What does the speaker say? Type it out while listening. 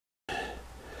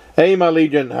Hey, my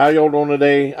Legion, how y'all doing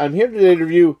today? I'm here today to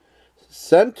review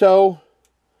Cento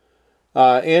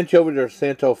anchovies, or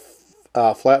Cento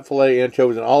flat fillet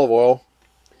anchovies in olive oil.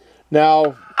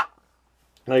 Now,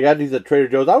 I got these at Trader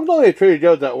Joe's. I was only at Trader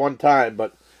Joe's at one time,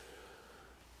 but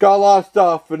got a lot of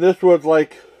stuff, and this was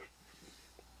like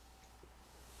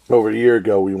over a year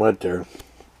ago we went there.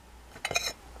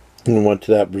 We went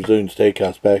to that Brazilian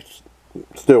steakhouse back.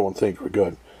 Still, when things were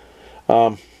good.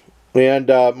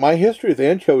 My history with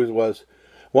anchovies was,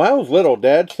 when I was little,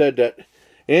 Dad said that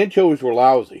anchovies were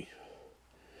lousy.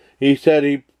 He said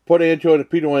he put anchovies in a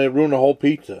pizza and it ruined the whole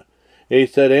pizza. And he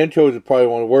said anchovies are probably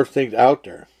one of the worst things out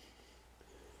there.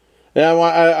 And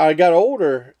when I got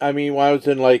older, I mean, when I was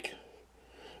in like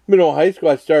middle of high school,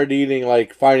 I started eating,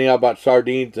 like, finding out about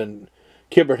sardines and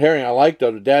kibbered herring. I liked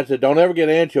those. But Dad said, don't ever get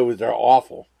anchovies, they're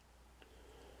awful.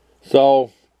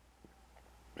 So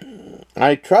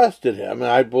I trusted him,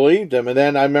 and I believed him. And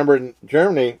then I remember in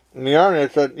Germany, in the army, I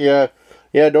said, yeah,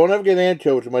 don't ever get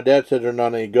anchovies. My dad said they're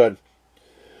not any good.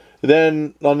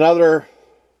 Then go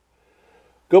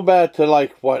back to,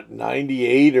 like, what,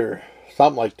 98 or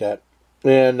something like that.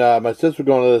 And my sister was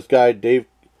going to this guy, Dave,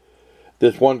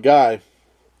 this one guy.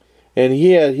 And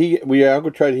he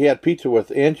had pizza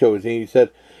with anchovies, and he said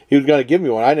he was going to give me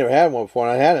one. I never had one before,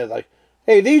 and I had it, like,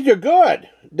 hey, these are good.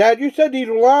 Dad, you said these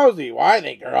were lousy. Well, I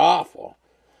think they're awful.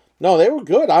 No, they were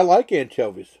good. I like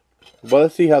anchovies. But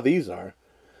let's see how these are.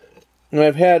 And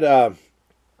I've had, I don't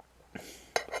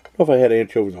know if I had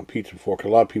anchovies on pizza before, because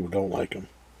a lot of people don't like them.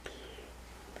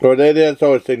 Or that's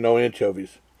always say no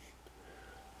anchovies.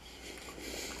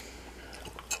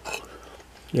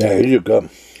 Yeah, these are good.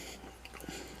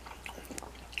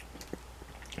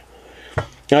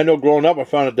 I know growing up I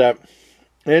found out that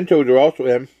anchovies are also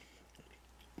in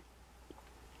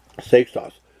steak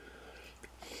sauce.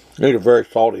 These are very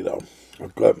salty though. They're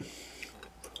good.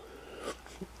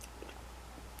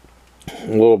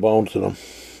 Little bones in them.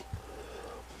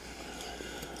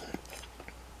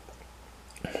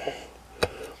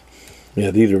 Yeah,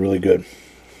 these are really good.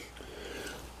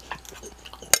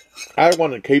 I had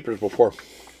one in capers before.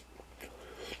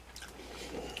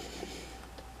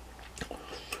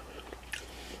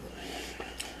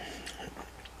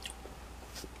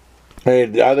 Hey,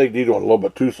 I think these are a little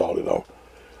bit too salty though.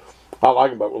 I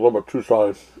like them, but a little bit too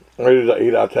salty. I rate it an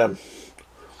 8 out of 10.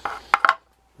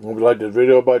 Hope you like this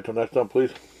video. Bye. Till next time,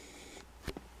 please.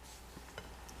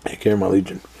 Take care, my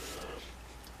Legion.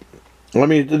 I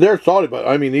mean, they're salty, but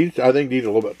I mean, I think these are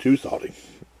a little bit too salty.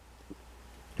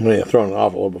 I mean, I'm throwing it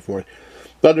off a little bit for me.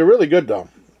 But they're really good, though.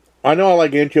 I know I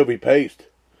like anchovy paste.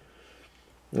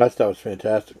 That stuff is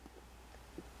fantastic.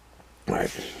 Alright.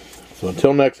 So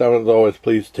until next time, as always,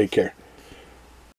 please take care.